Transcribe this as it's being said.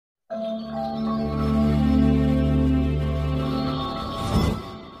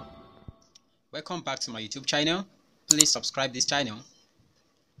Welcome back to my YouTube channel. Please subscribe this channel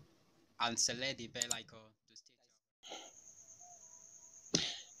and select the bell icon to stay.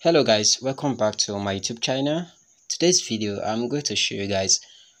 Hello guys, welcome back to my YouTube channel. Today's video I'm going to show you guys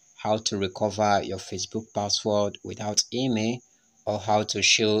how to recover your Facebook password without email, or how to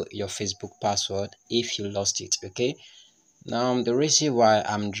show your Facebook password if you lost it. Okay, now the reason why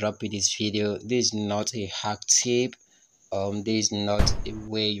I'm dropping this video, this is not a hack tip. This is not a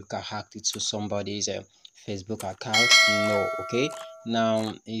way you can hack into somebody's Facebook account. No. Okay,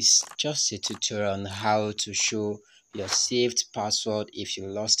 now it's just a tutorial on how to show your saved password if you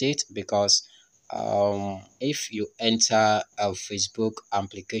lost it, because if you enter a Facebook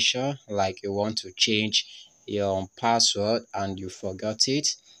application, like you want to change your password and you forgot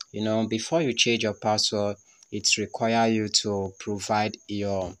it, before you change your password, it requires you to provide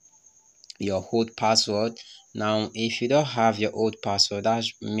your old password. Now if you don't have your old password, that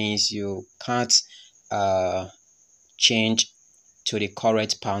means you can't change to the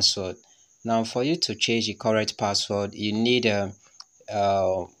correct password. Now for you to change the correct password, you need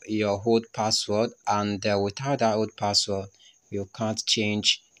your old password, and without that old password you can't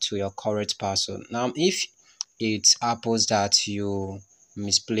change to your correct password. Now if it happens that you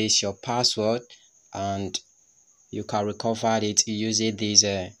misplace your password, and you can recover it using this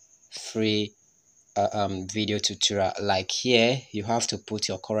free video tutorial. Like here, you have to put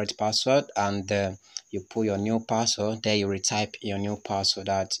your correct password, and you put your new password. There you retype your new password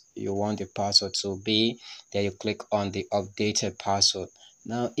that you want the password to be. There you click on the updated password.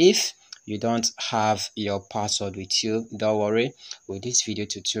 Now if you don't have your password with you, don't worry. With this video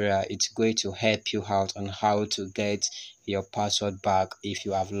tutorial, it's going to help you out on how to get your password back if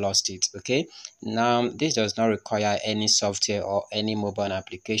you have lost it. Okay, now this does not require any software or any mobile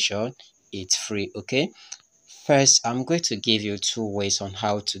application. It's free. Okay, first I'm going to give you two ways on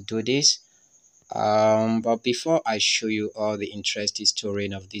how to do this. But before I show you all the interesting story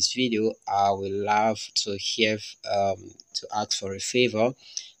of this video, I will love to hear to ask for a favor.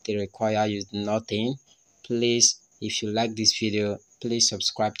 They require you nothing. Please, if you like this video, please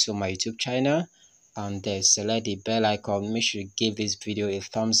subscribe to my YouTube channel, and select the bell icon. Make sure you give this video a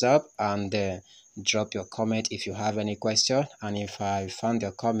thumbs up, and drop your comment if you have any question. And if I found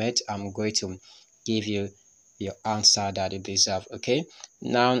your comment, I'm going to give you your answer that you deserve. Okay,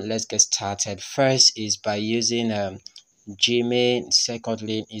 now let's get started. First is by using Gmail.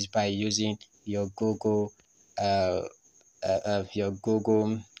 Secondly is by using your Google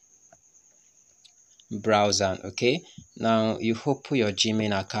browser. Okay, now you open your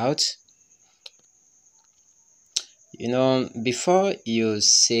Gmail account. Before you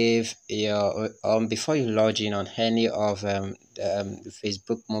save your before you log in on any of the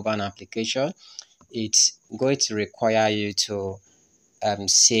Facebook mobile application, it's going to require you to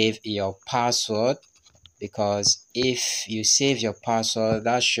save your password, because if you save your password,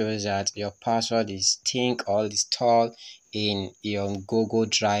 that shows that your password is think or installed in your Google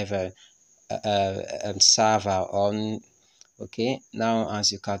Drive server on. Okay, now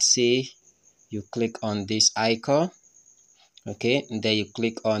as you can see, you click on this icon. Okay, and then you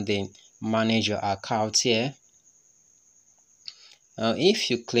click on the manage your account here. Now if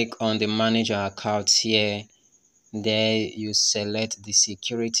you click on the manage your account here, there you select the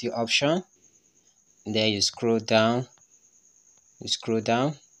security option. There you scroll down.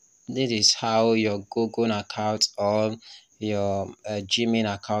 This is how your Google account or your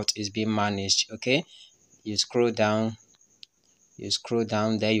Gmail account is being managed. Okay, you scroll down.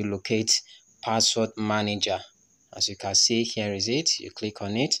 There you locate password manager. As you can see, here is it. You click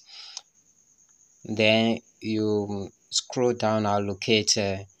on it. Then you scroll down and locate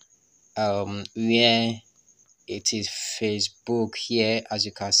where it is Facebook here. As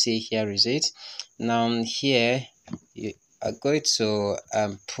you can see, here is it. Now here you are going to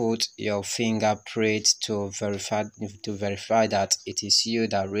put your fingerprint to verify that it is you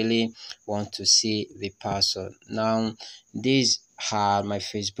that really want to see the password. Now these are my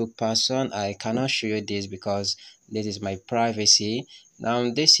Facebook password. I cannot show you this because this is my privacy.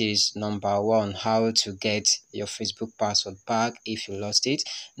 Now this is number one, how to get your Facebook password back if you lost it.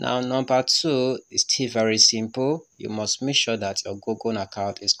 Now number two is still very simple. You must make sure that your Google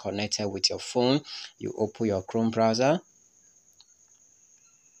account is connected with your phone. You open your Chrome browser.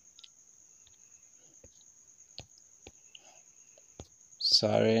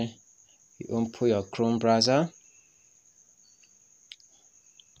 You open your Chrome browser.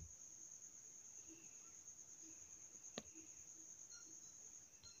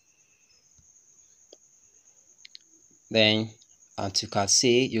 Then As you can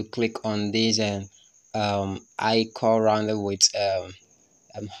see, you click on this icon rounded with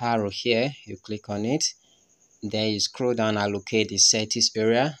arrow here. You click on it, then you scroll down and locate the settings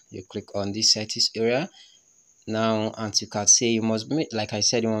area. You click on this settings area. Now, as you can see, you must make, like I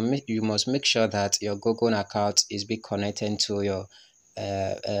said, you must make sure that your Google account is be connected to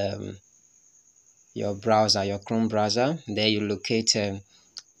your browser, your Chrome browser. There you locate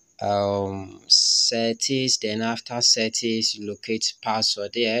settings. Then after settings, you locate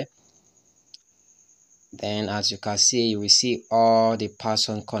password there. Then as you can see, you will see all the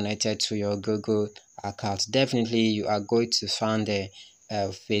password connected to your Google account. Definitely you are going to find the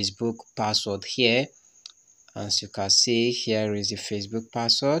Facebook password here. As you can see, here is the Facebook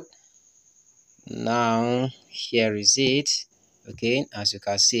password. Now here is it. Okay, as you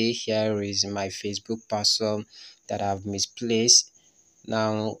can see, here is my Facebook password that I've misplaced.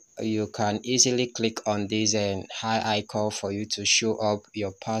 Now you can easily click on this high icon for you to show up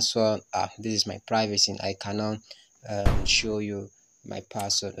your password. This is my privacy. I cannot show you my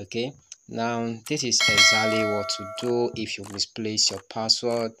password. Okay, now this is exactly what to do if you misplace your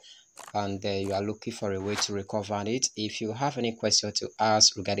password and you are looking for a way to recover it. If you have any question to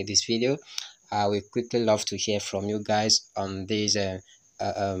ask regarding this video, I will quickly love to hear from you guys on this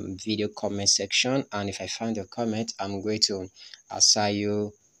video comment section. And if I find your comment, I'm going to assign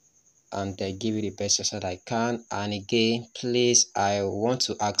you and give you the best answer that I can. And again, please, I want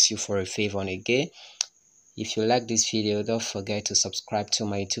to ask you for a favor. And again, if you like this video, don't forget to subscribe to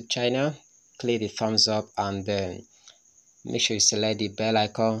my YouTube channel, click the thumbs up, and then make sure you select the bell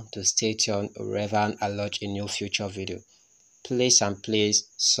icon to stay tuned whenever I upload a new future video. Please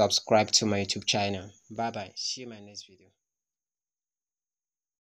subscribe to my YouTube channel. Bye bye. See you in my next video.